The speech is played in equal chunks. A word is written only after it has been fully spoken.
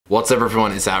What's up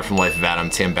everyone, it's Adam from Lifeguard. I'm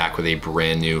Tim back with a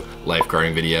brand new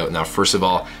lifeguarding video. Now first of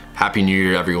all, Happy New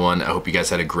Year everyone. I hope you guys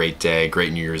had a great day,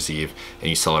 great New Year's Eve, and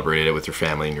you celebrated it with your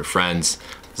family and your friends.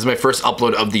 This is my first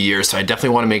upload of the year, so I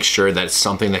definitely want to make sure that it's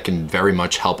something that can very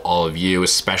much help all of you,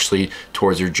 especially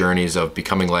towards your journeys of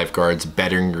becoming lifeguards,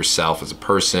 bettering yourself as a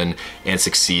person, and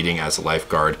succeeding as a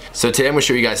lifeguard. So today I'm going to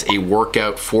show you guys a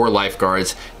workout for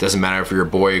lifeguards. Doesn't matter if you're a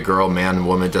boy, a girl, man,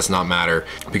 woman, does not matter.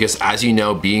 Because as you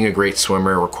know, being a great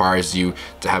swimmer requires you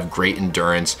to have great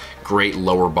endurance, great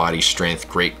lower body strength,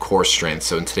 great core strength.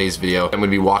 So in today's video, I'm going to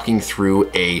be walking through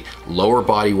a lower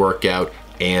body workout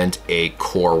and a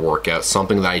core workout,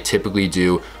 something that I typically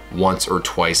do once or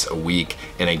twice a week.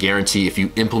 And I guarantee if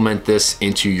you implement this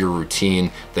into your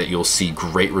routine that you'll see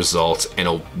great results and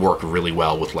it'll work really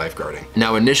well with lifeguarding.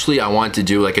 Now initially I wanted to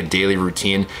do like a daily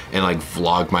routine and like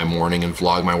vlog my morning and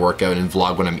vlog my workout and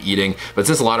vlog when I'm eating, but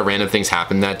since a lot of random things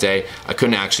happened that day, I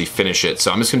couldn't actually finish it.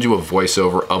 So I'm just gonna do a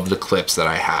voiceover of the clips that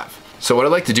I have. So what I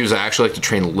like to do is I actually like to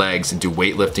train legs and do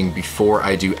weightlifting before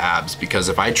I do abs, because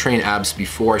if I train abs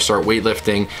before I start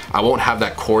weightlifting, I won't have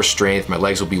that core strength, my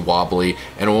legs will be wobbly,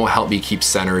 and it won't help me keep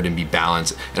centered and be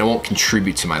balanced, and it won't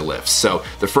contribute to my lifts. So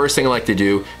the first thing I like to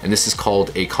do, and this is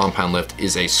called a compound lift,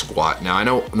 is a squat. Now I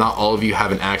know not all of you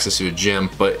have an access to a gym,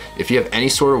 but if you have any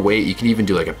sort of weight, you can even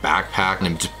do like a backpack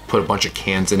and just put a bunch of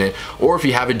cans in it, or if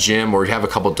you have a gym or you have a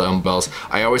couple dumbbells,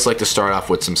 I always like to start off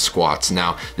with some squats.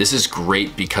 Now this is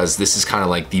great because this is kind of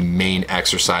like the main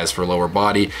exercise for lower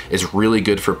body. It's really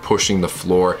good for pushing the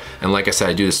floor, and like I said,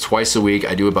 I do this twice a week.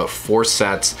 I do about 4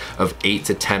 sets of 8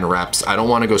 to 10 reps. I don't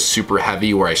want to go super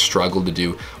heavy where I struggle to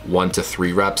do 1 to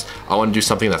 3 reps. I want to do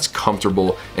something that's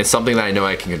comfortable and something that I know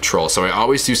I can control. So I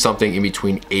always do something in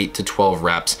between 8 to 12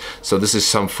 reps. So this is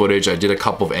some footage. I did a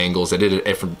couple of angles. I did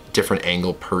a different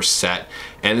angle per set,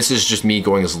 and this is just me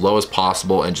going as low as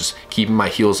possible and just keeping my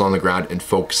heels on the ground and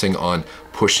focusing on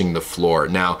pushing the floor.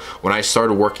 Now when I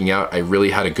started working out, I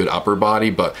really had a good upper body,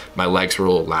 but my legs were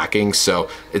a little lacking, so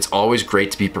it's always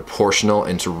great to be proportional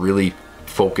and to really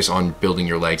focus on building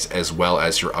your legs as well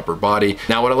as your upper body.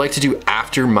 Now what I like to do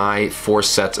after my 4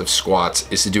 sets of squats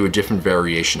is to do a different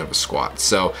variation of a squat.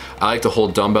 So I like to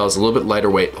hold dumbbells a little bit lighter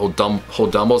weight, hold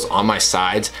dumbbells on my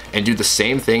sides and do the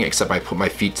same thing, except I put my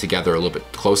feet together a little bit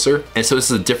closer. And so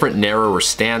this is a different, narrower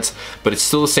stance, but it's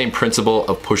still the same principle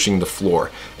of pushing the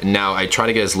floor. And now I try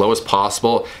to get as low as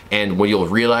possible, and what you'll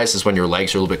realize is when your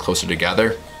legs are a little bit closer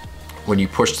together, when you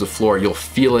push the floor, you'll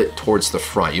feel it towards the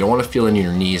front. You don't want to feel it in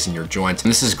your knees and your joints.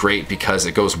 And this is great because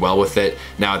it goes well with it.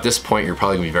 Now at this point, you're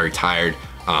probably gonna be very tired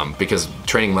because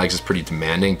training legs is pretty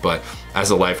demanding, but as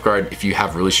a lifeguard, if you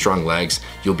have really strong legs,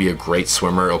 you'll be a great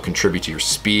swimmer. It'll contribute to your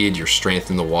speed, your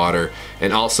strength in the water,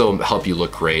 and also help you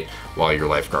look great while you're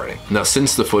lifeguarding. Now,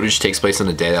 since the footage takes place on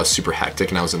a day that was super hectic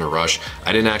and I was in a rush,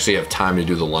 I didn't actually have time to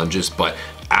do the lunges, but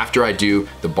after I do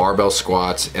the barbell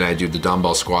squats and I do the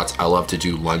dumbbell squats, I love to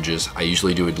do lunges. I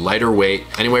usually do a lighter weight,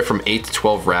 anywhere from 8 to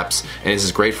 12 reps, and this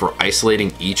is great for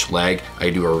isolating each leg. I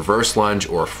do a reverse lunge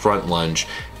or a front lunge,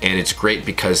 and it's great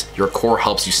because your core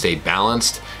helps you stay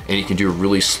balanced and you can do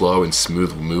really slow and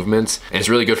smooth movements, and it's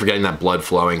really good for getting that blood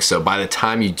flowing. So by the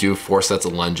time you do 4 sets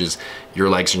of lunges, your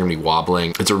legs are gonna be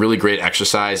wobbling. It's a really great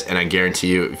exercise, and I guarantee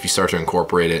you if you start to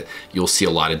incorporate it, you'll see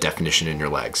a lot of definition in your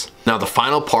legs. Now the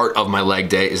final part of my leg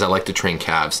day is I like to train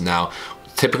calves. Now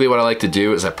typically what I like to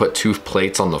do is I put 2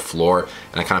 plates on the floor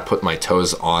and I kind of put my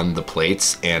toes on the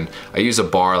plates, and I use a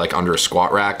bar like under a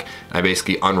squat rack, and I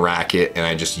basically unrack it and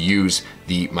I just use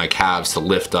my calves to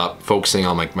lift up, focusing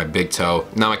on like my big toe.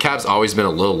 Now my calves always been a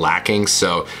little lacking,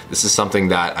 so this is something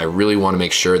that I really want to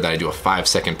make sure that I do a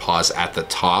 5-second pause at the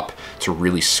top to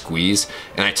really squeeze,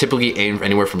 and I typically aim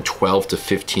anywhere from 12 to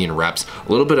 15 reps,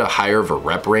 a little bit higher of a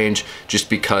rep range, just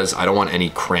because I don't want any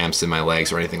cramps in my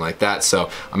legs or anything like that. So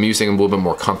I'm using a little bit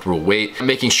more comfortable weight. I'm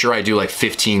making sure I do like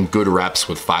 15 good reps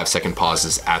with 5-second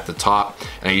pauses at the top,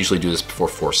 and I usually do this before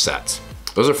 4 sets.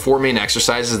 Those are 4 main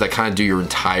exercises that kind of do your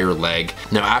entire leg.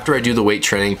 Now after I do the weight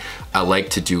training, I like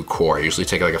to do core. I usually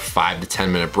take like a 5 to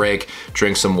 10 minute break,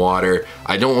 drink some water.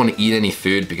 I don't want to eat any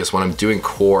food because when I'm doing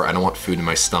core, I don't want food in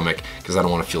my stomach because I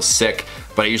don't want to feel sick.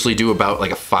 But I usually do about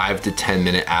like a 5 to 10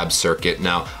 minute ab circuit.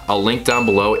 Now I'll link down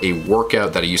below a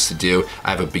workout that I used to do.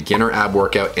 I have a beginner ab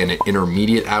workout and an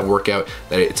intermediate ab workout.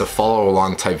 It's a follow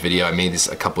along type video. I made this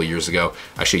a couple years ago,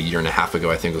 actually a year and a half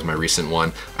ago, I think was my recent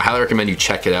one. I highly recommend you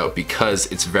check it out because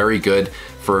it's very good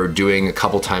for doing a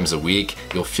couple times a week.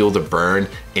 You'll feel the burn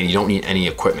and you don't need any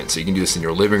equipment. So you can do this in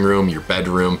your living room, your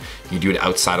bedroom, you can do it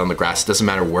outside on the grass. It doesn't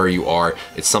matter where you are.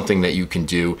 It's something that you can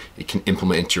do, it can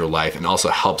implement into your life, and also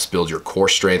helps build your core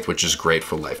strength, which is great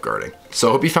for lifeguarding. So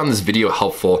I hope you found this video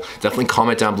helpful. Definitely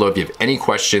comment down below if you have any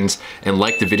questions, and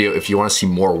like the video if you want to see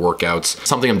more workouts.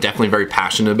 Something I'm definitely very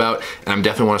passionate about, and I'm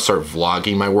definitely want to start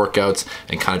vlogging my workouts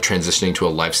and kind of transitioning to a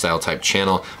lifestyle type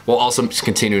channel while also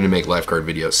continuing to make lifeguard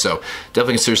videos. So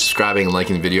definitely consider subscribing and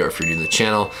liking the video if you're new to the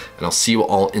channel, and I'll see you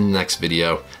all in the next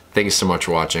video. Thank you so much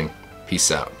for watching.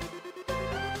 Peace out.